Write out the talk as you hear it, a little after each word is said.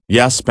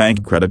Yes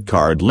Bank Credit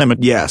Card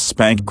Limit. Yes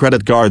Bank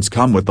credit cards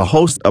come with a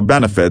host of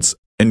benefits,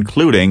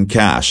 including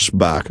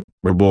cashback,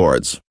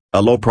 rewards,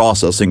 a low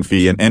processing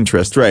fee and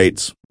interest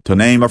rates, to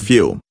name a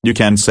few. You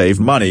can save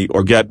money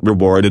or get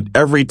rewarded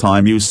every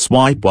time you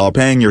swipe while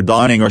paying your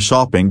dining or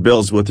shopping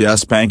bills with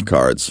Yes Bank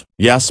cards.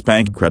 Yes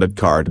Bank Credit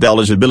Card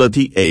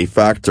Eligibility. A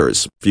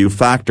factors. Few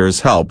factors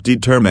help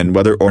determine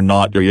whether or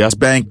not your Yes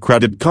Bank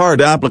credit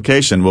card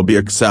application will be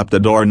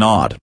accepted or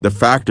not. The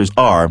factors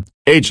are: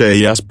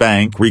 Yes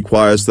Bank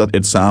requires that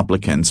its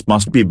applicants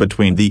must be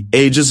between the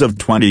ages of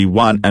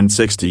 21 and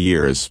 60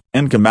 years.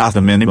 Income.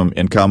 The minimum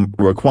income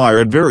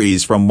required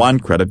varies from one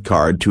credit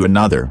card to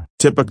another.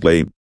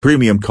 Typically,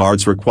 premium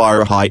cards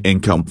require high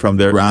income from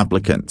their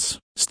applicants.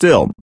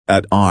 Still,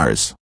 at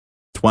Rs.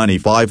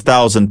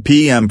 25,000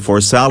 PM for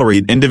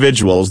salaried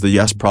individuals, the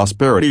Yes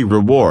Prosperity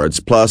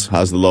Rewards Plus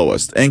has the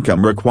lowest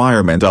income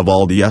requirement of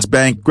all the Yes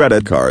Bank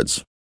credit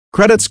cards.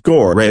 Credit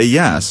score.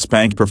 Yes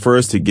Bank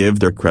prefers to give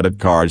their credit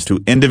cards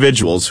to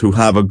individuals who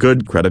have a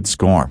good credit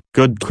score.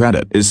 Good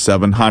credit is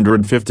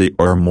 750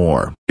 or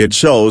more. It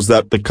shows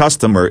that the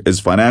customer is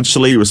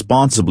financially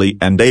responsibly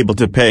and able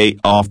to pay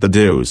off the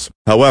dues.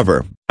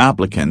 However,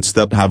 applicants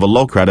that have a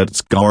low credit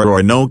score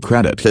or no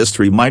credit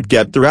history might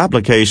get their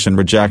application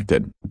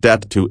rejected.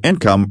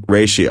 Debt-to-income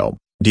ratio,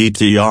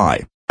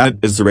 DTI. That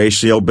is the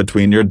ratio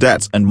between your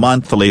debts and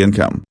monthly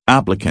income.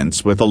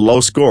 Applicants with a low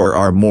score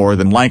are more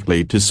than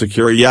likely to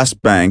secure a Yes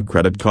Bank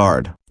credit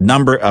card.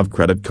 Number of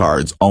credit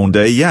cards owned.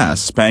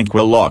 Yes Bank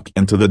will look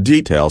into the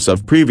details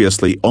of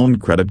previously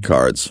owned credit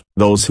cards.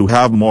 Those who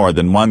have more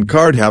than one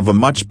card have a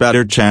much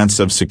better chance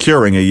of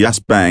securing a Yes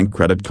Bank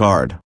credit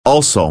card.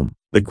 Also,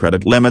 the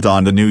credit limit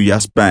on the new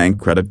Yes Bank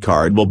credit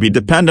card will be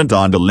dependent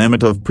on the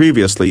limit of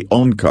previously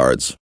owned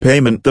cards.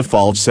 Payment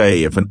default.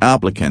 Say if an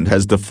applicant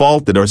has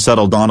defaulted or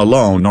settled on a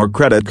loan or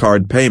credit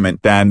card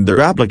payment, then their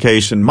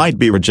application might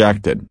be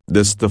rejected.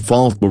 This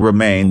default will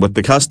remain with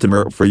the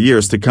customer for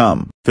years to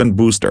come.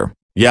 FinBooster.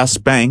 Yes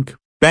Bank,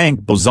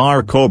 Bank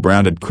Bazaar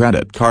co-branded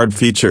credit card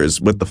features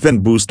with the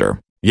FinBooster.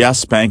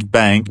 Yes Bank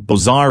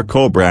Bazaar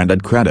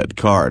co-branded credit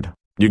card.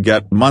 You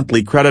get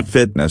monthly credit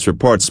fitness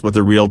reports with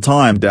a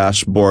real-time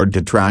dashboard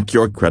to track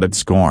your credit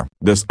score.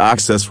 This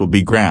access will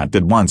be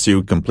granted once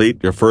you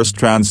complete your first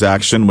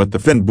transaction with the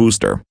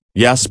FinBooster.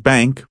 Yes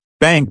Bank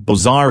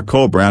Bazaar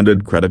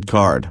co-branded credit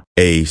card.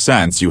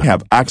 Since you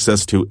have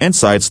access to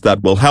insights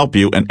that will help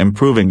you in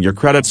improving your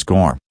credit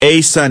score.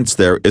 Since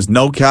there is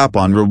no cap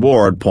on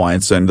reward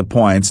points and the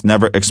points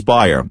never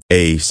expire.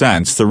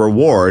 Since the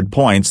reward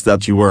points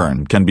that you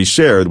earn can be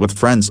shared with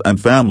friends and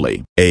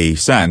family.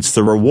 Since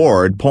the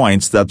reward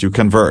points that you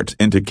convert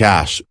into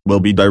cash will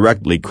be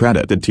directly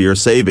credited to your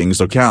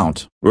savings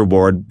account.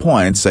 Reward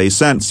points.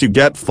 Since you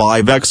get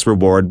 5x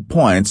reward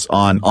points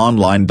on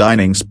online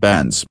dining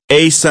spends.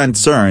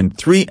 Since earn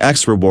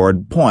 3x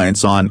reward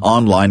points on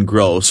online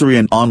grocery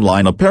and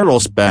online apparel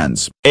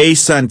spends.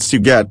 Since you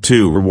get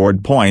 2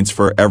 reward points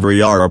for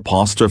every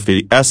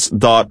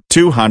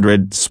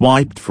R'(S.200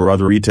 swiped for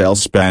other retail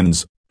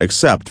spends,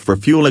 except for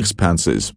fuel expenses.